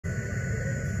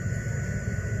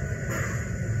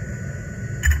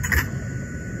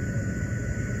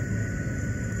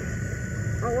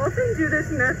I'll often do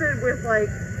this method with like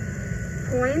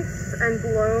points and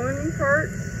blown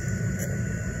parts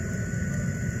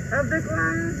of the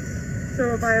glass.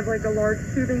 So if I have like a large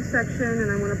tubing section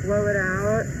and I want to blow it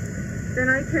out, then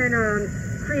I can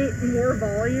create more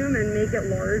volume and make it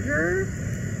larger.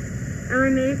 And I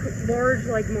make large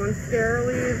like monstera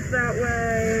leaves that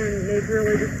way and make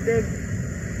really just big,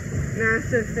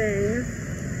 massive things.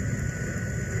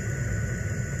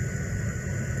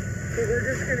 So we're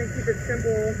just going to keep it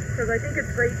simple because I think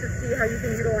it's great to see how you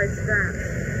can utilize scraps.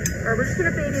 Alright, we're just going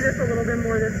to baby this a little bit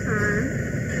more this time.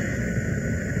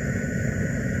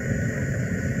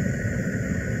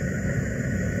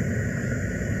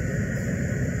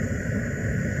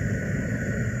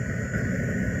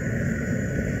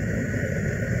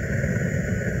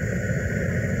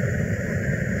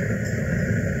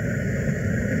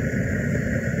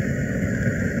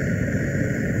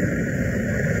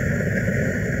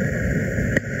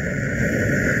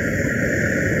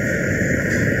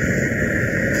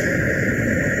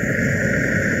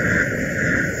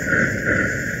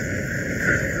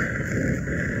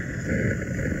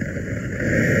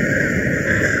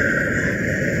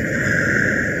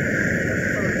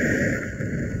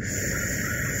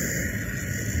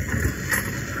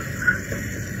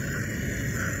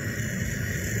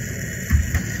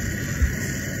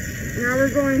 Now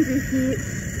we're going to heat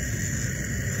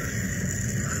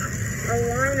a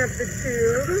line up the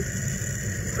tube.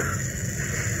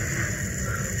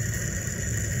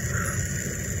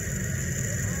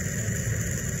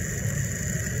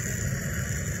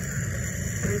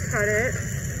 And cut it.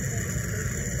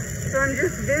 So I'm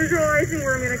just visualizing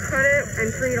where I'm going to cut it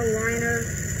and create a line of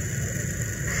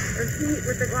heat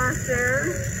with the glass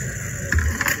there.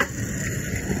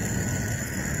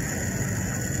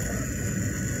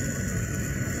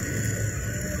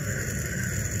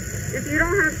 If you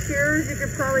don't have shears, you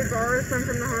could probably borrow some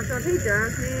from the hot shop. Hey,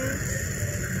 Daphne.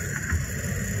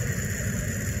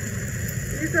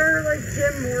 These are like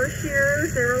Jim Moore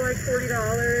shears. They were like $40.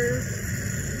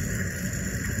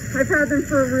 I've had them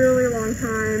for a really long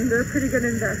time. They're a pretty good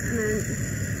investment.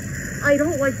 I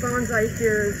don't like bonsai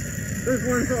shears. Those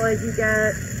ones that like you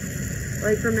get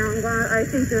like from Mountain Glass. I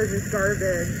think they're just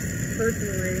garbage,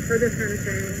 personally, for this kind of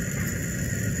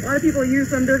thing. A lot of people use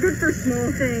them. They're good for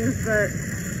small things, but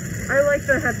I like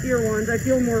the heftier ones. I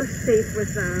feel more safe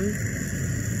with them.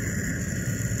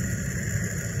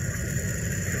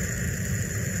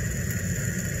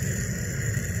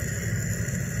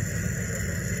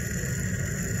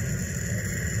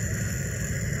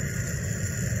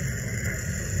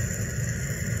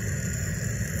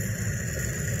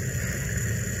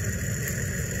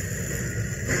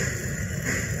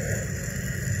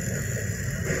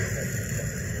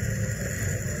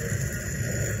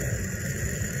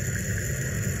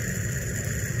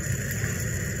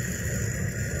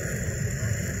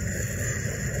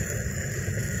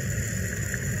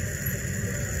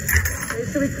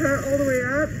 So we cut all the way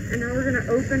up, and now we're going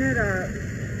to open it up.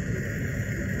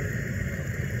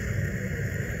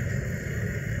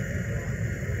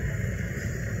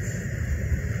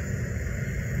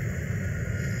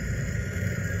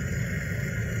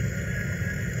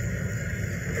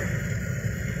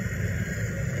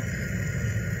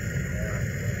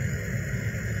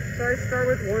 So I start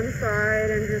with one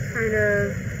side and just kind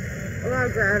of allow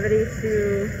gravity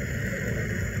to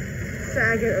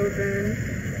sag it open.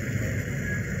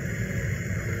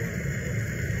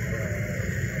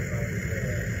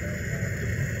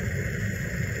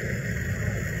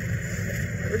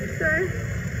 What'd you say?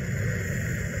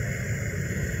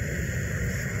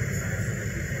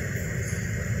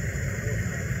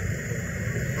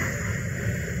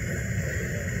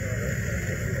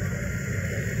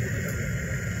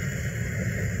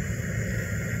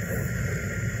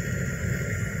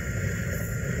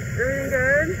 Everything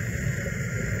good?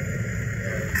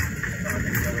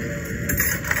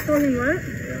 Talking what?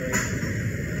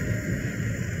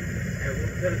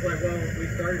 Because like, well, we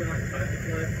started on plastic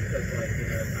clips because like, you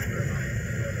know, time reminds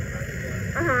me of the plastic clips.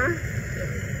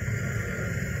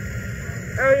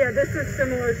 Oh yeah, this is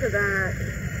similar to that.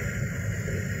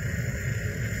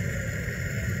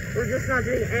 We're just not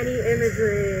doing any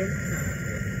imagery.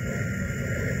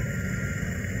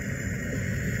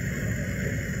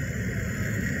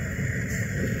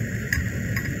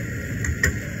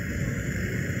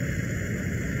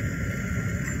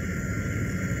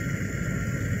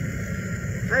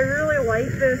 I really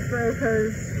like this though,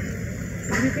 because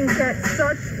you can get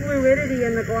such fluidity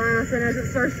in the glass, and as it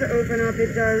starts to open up,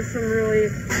 it does some really,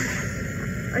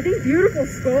 I think, beautiful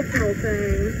sculptural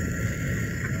things.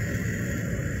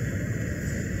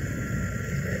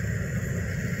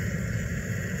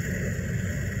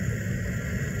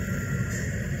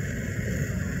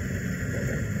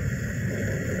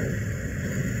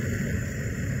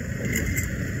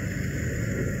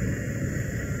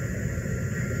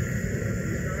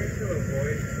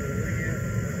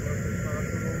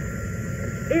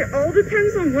 It all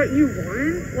depends on what you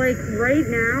want. Like right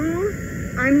now,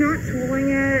 I'm not tooling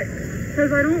it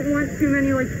because I don't want too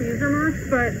many like tweezer marks,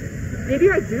 but maybe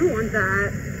I do want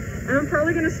that. And I'm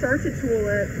probably gonna start to tool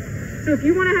it. So if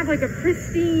you wanna have like a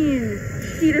pristine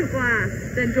sheet of glass,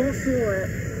 then don't tool it.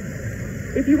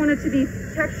 If you want it to be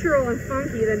textural and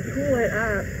funky, then tool it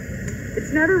up.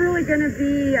 It's never really gonna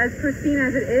be as pristine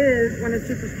as it is when it's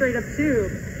just a straight up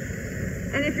tube.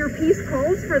 And if your piece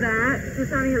calls for that,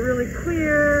 just having it really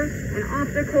clear and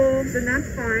optical, then that's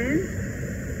fine.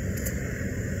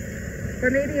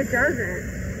 But maybe it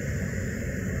doesn't.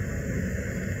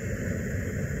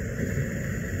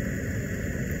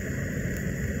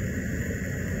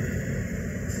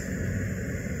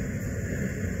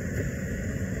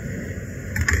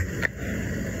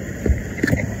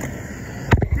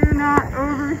 Do not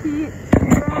overheat.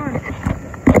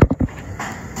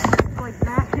 Like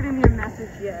not giving me a message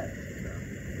yet.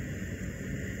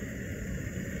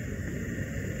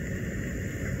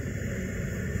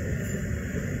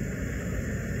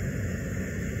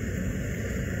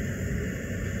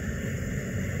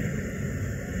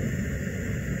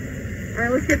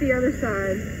 Alright, let's get the other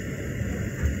side.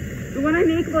 When I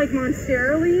make like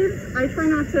monstera leaves, I try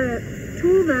not to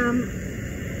tool them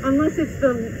unless it's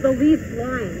the leaf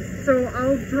lines. So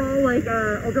I'll draw like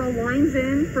I'll draw lines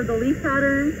in for the leaf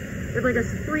pattern with like a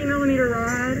 3mm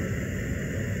rod,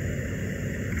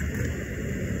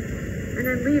 and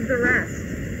then leave the rest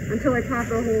until I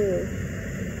pop a hole.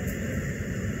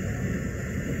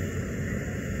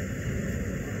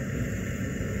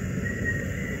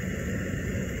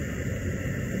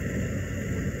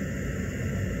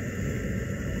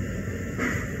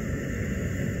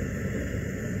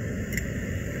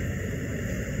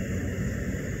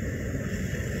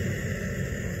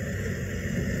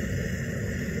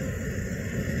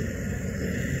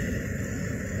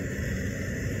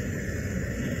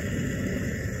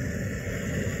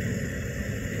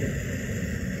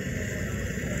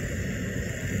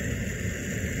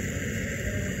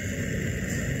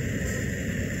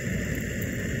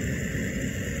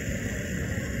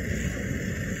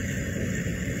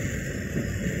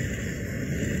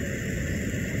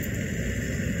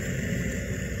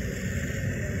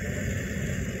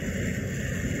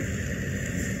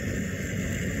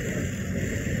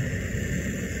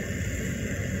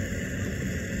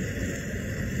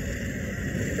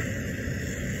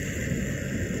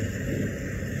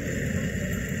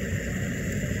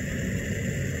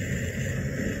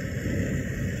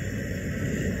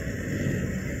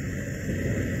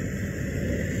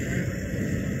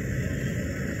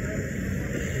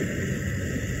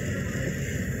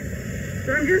 So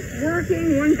I'm just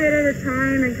working one bit at a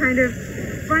time and kind of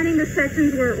finding the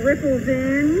sections where it ripples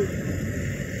in,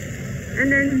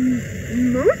 and then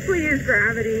mostly use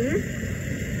gravity,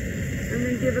 and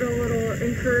then give it a little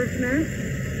encouragement.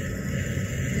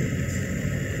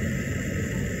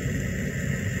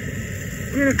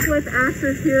 I'm going to flip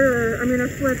axis here, or I'm going to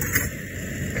flip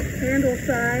handle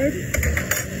side.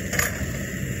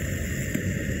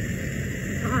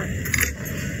 It's hot.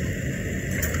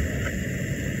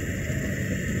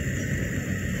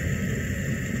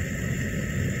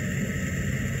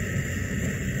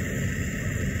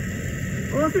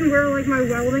 I often wear like my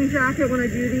welding jacket when I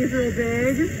do these real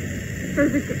big,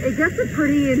 because it gets a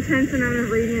pretty intense amount of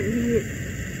radiant heat.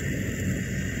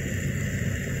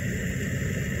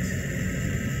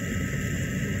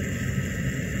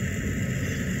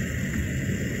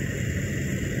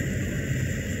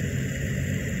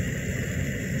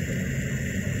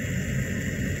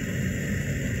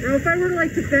 Now if I were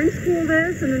like to bench spool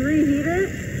this and then reheat it,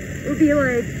 it would be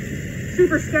like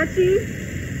super sketchy,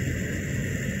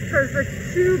 because the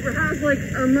tube has like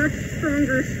a much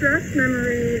stronger stress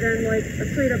memory than like a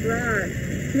straight up rod.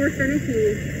 It's more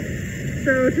finicky.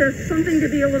 So just something to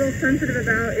be a little sensitive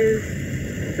about is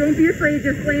don't be afraid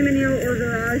to flame anneal or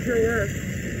garage your work.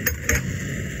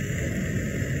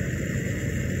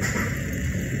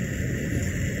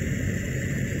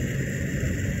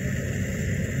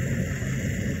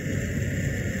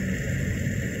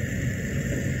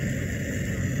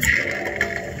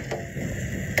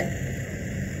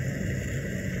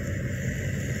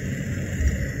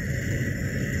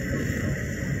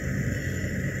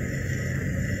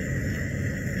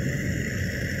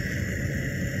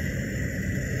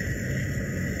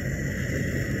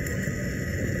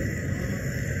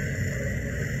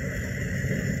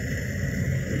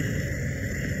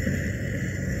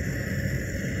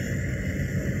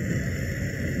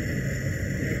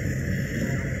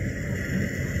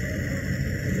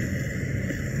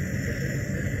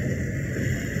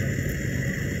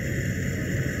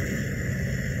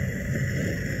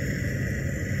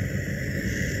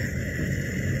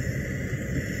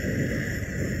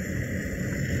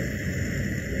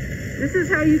 This is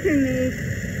how you can make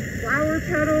flower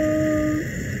petals,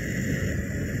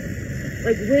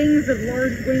 like wings of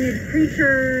large winged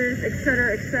creatures,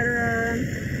 etc., etc.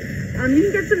 You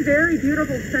can get some very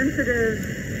beautiful sensitive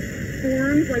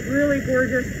forms, like really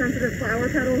gorgeous sensitive flower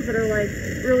petals that are like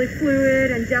really fluid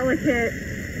and delicate,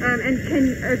 and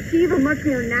can achieve a much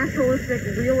more naturalistic,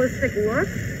 realistic look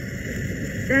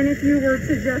than if you were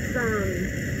to just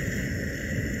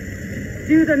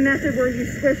do the method where you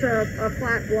squish a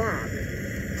flat blob.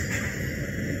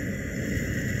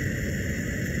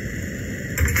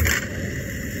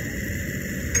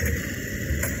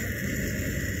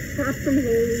 Pop some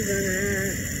holes in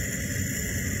it.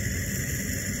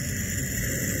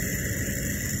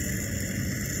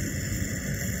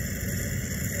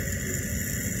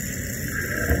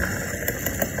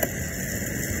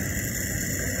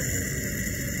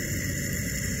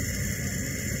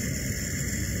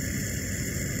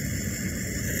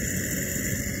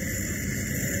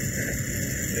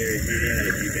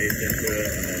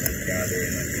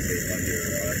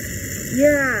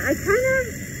 Yeah,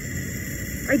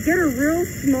 I get a real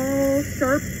small,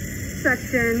 sharp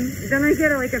section, then I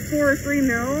get like a 4 or 3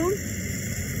 mil,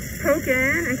 poke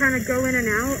in and kind of go in and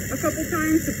out a couple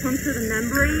times to puncture the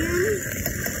membrane.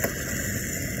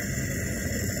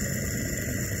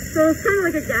 So it's kind of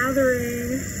like a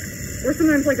gathering, or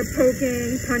sometimes like a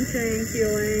poking, punching,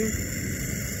 feeling.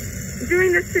 I'm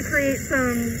doing this to create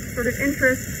some sort of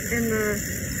interest in the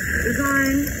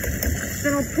design.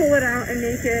 Then I'll pull it out and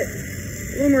make it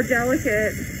a little more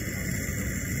delicate.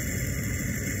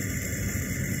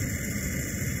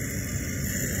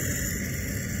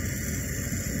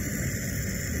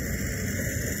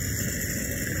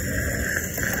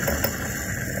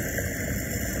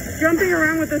 Jumping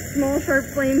around with a small sharp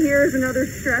flame here is another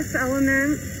stress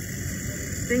element.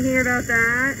 Thinking about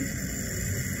that.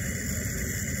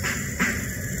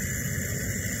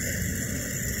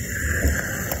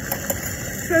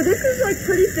 So this is like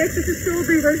pretty thick. This is still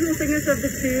the original thickness of the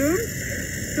tube.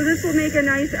 So this will make a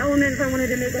nice element if I wanted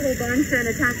to make a whole bunch and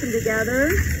attach them together.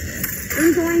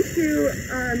 I'm going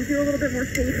to do a little bit more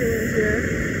shaping in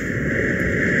here.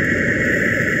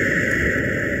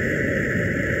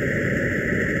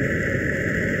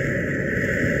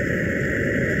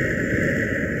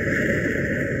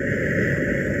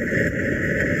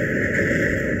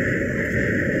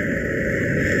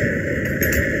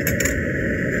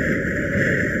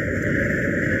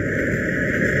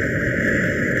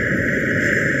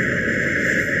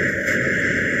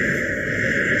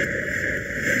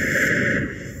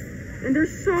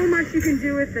 You can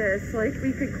do with this, like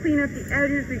we could clean up the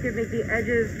edges, we could make the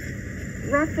edges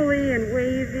ruffly and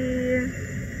wavy.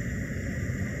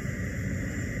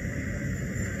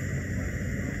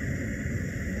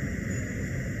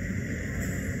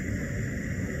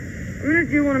 I'm going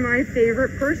to do one of my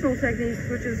favorite personal techniques,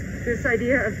 which is this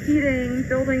idea of heating,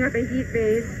 building up a heat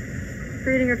base,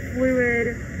 creating a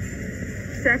fluid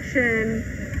section,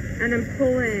 and then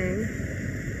pulling.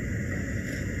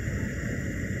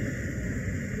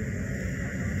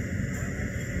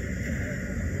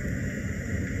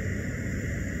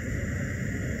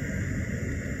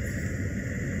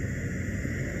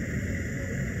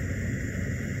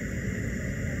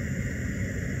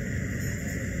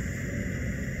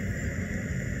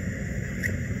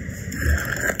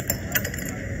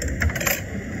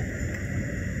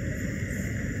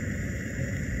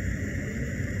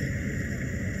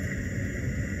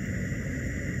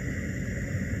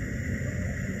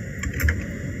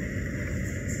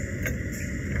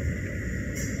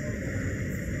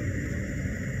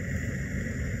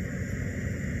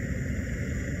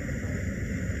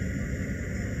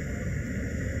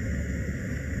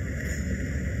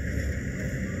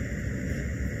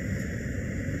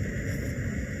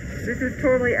 This is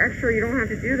totally extra. You don't have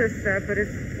to do this step, but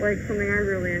it's like something I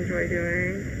really enjoy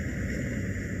doing.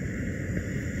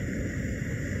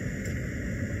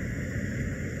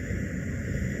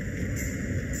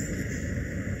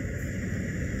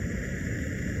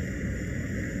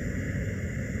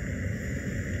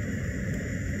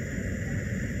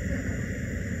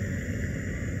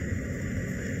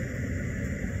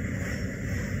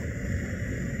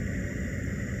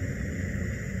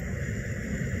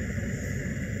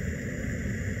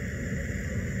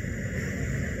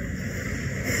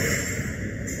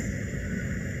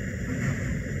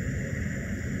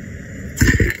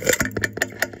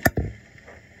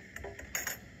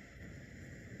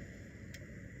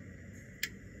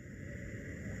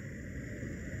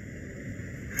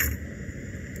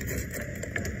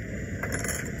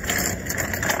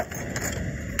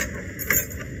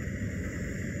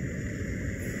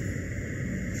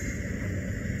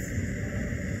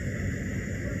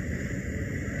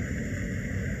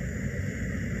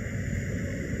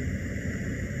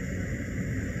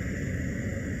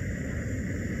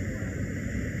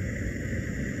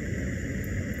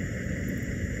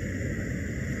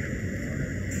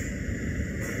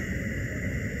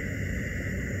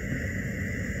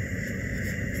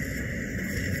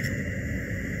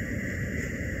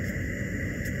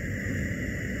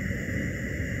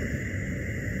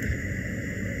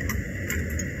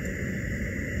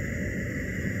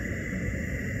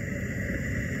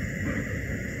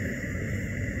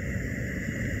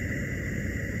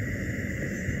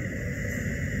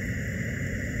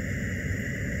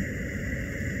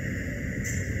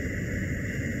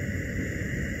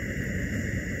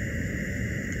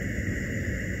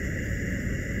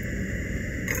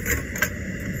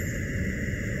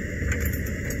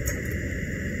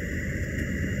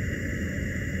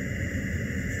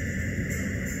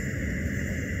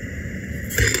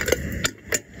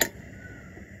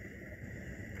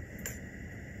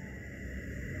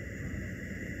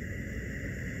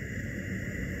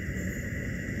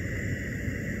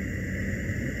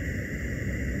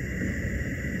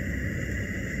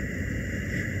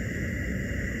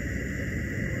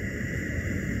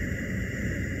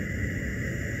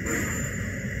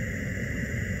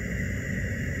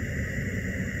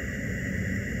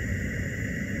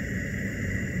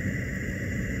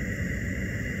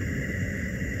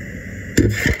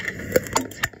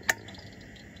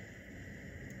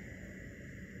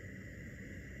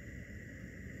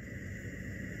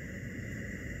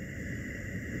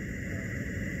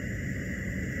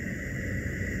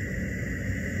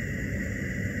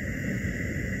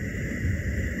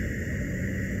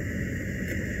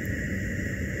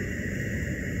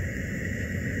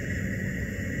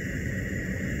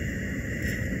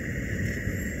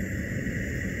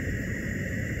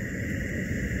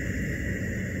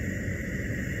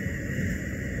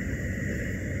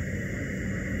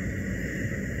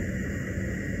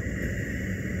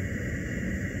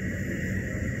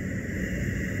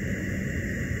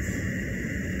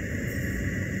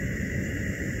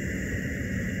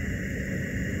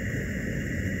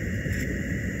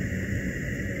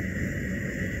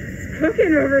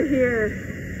 Cooking over here.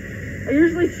 I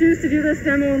usually choose to do this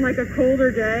demo on like a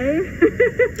colder day.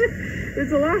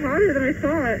 It's a lot hotter than I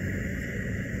thought.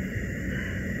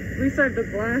 At least I have the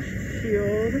blast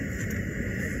shield.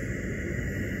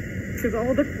 Because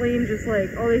all the flame just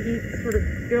like, all the heat sort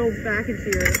of builds back into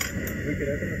your... We could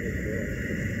open up this door.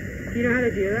 Do you know how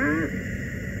to do that?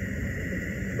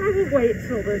 I will wait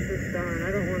till this is done.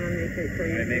 I don't want to make it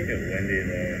crazy. Might make it windy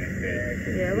though in a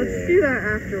bit. Yeah, let's do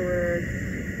that afterwards.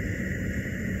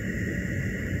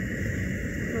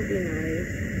 That'll be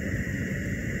nice.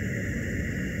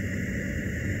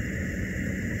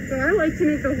 So I like to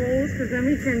make the holes because then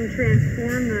we can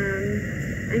transform them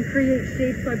and create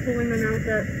shapes by pulling them out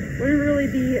that wouldn't really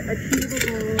be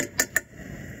achievable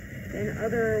in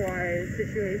otherwise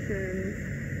situations.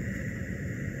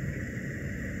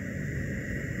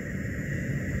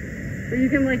 Or you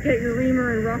can like get your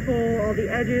reamer and ruffle all the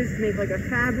edges to make like a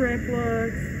fabric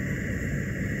look.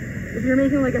 If you're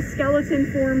making like a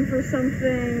skeleton form for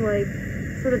something, like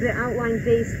sort of the outline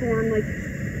base form, like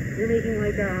you're making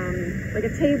like a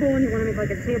table and you want to make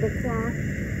like a tablecloth,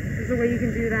 there's a way you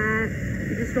can do that.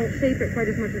 You just don't shape it quite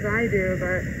as much as I do,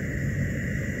 but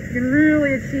you can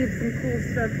really achieve some cool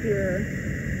stuff here.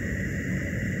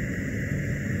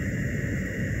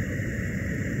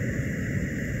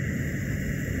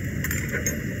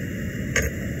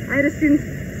 I had a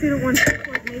student once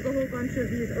like make a whole bunch of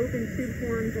these open tube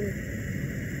forms and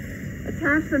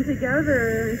attach them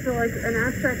together into like an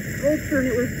abstract sculpture, and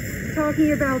it was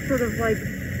talking about sort of like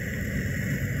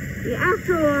the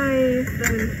afterlife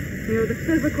and, you know, the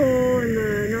physical and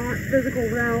the not physical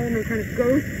realm and kind of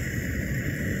ghosts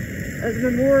as a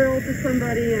memorial to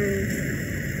somebody, and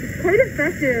it's quite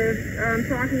effective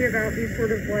talking about these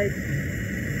sort of like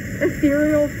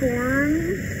ethereal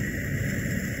forms.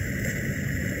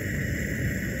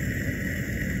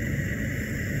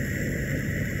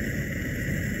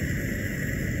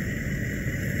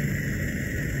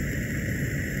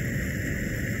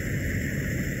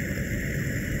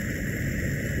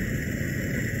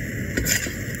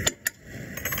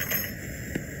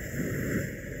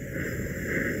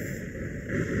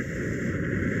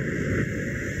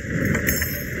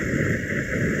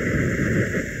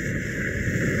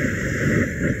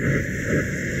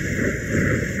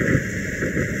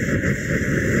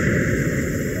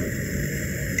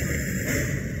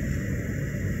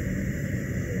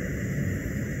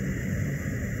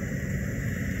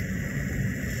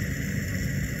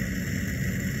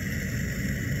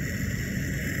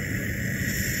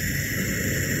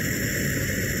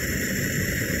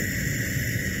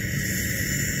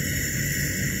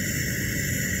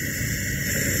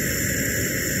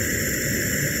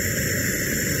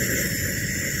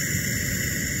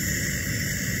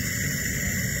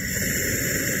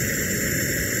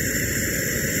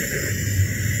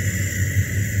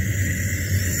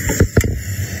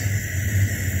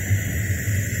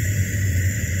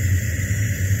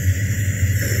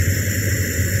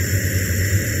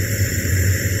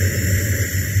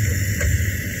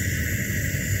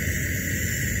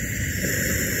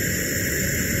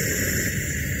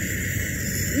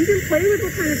 You can play with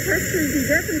what kind of textures you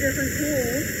get from different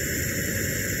tools.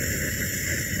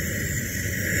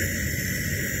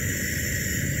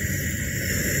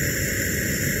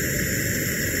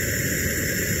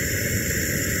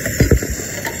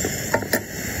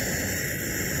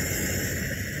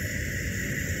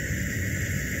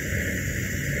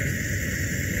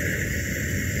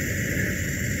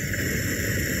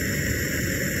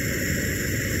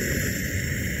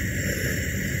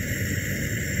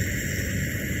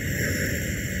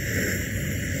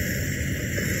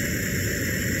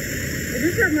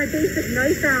 My basic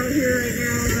knife out here right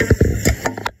now, but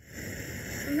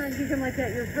sometimes you can like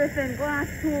get your Griffin glass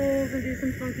tools and do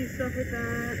some funky stuff with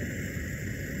that.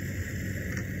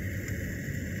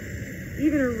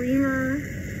 Even a reamer.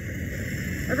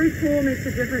 Every tool makes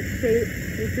a different shape,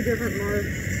 makes a different mark.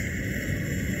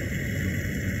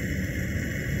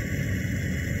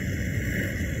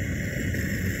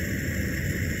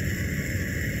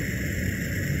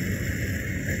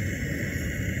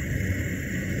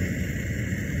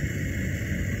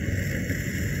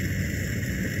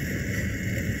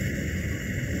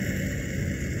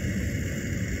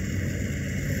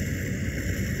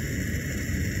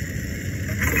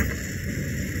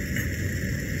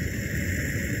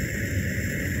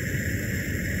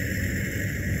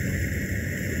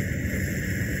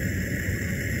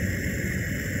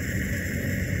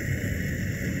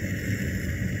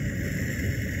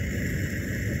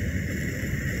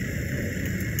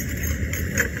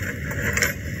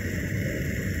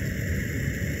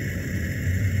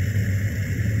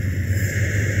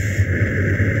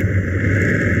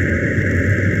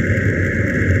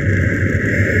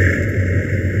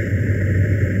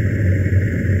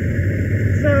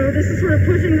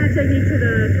 Pushing that technique to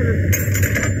the sort of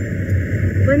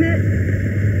limit.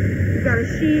 You've got a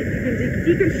sheet, you can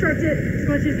deconstruct it as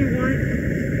much as you want.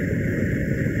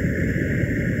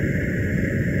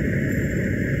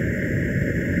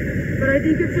 But I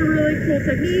think it's a really cool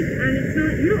technique and it's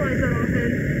not utilized that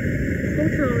often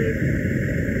sculpturally.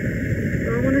 So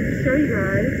I wanted to show you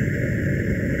guys.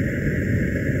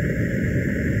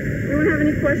 Anyone have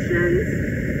any questions?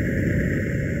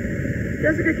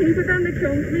 Jessica, can you put that in the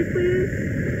kiln for me, please?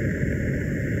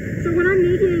 So when I'm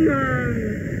making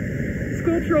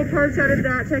sculptural parts out of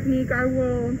that technique, I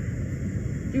will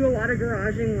do a lot of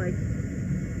garaging, like,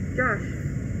 Josh.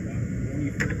 When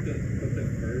you first put the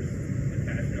first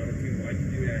attachment on the tube, why'd you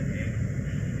do that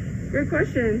angle? Great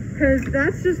question, because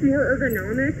that's just more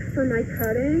ergonomic for my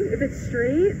cutting. If it's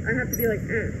straight, I have to be like,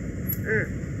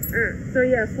 So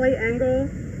yeah, slight angle,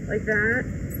 like that.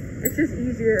 It's just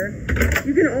easier.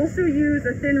 You can also use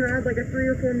a thin rod, like a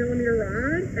 3 or 4 millimeter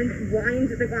rod, and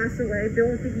wind the glass away,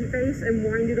 build the heat base, and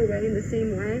wind it away in the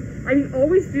same way. I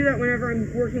always do that whenever I'm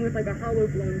working with like a hollow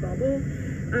blown bubble.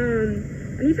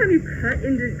 Anytime you cut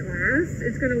into glass,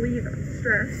 it's going to leave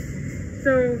stress.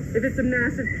 So if it's a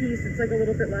massive piece, it's like a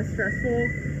little bit less stressful.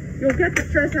 You'll get the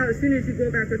stress out as soon as you go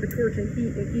back with the torch and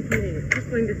heat and keep heating it. Just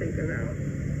something to think about.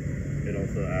 It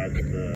also adds the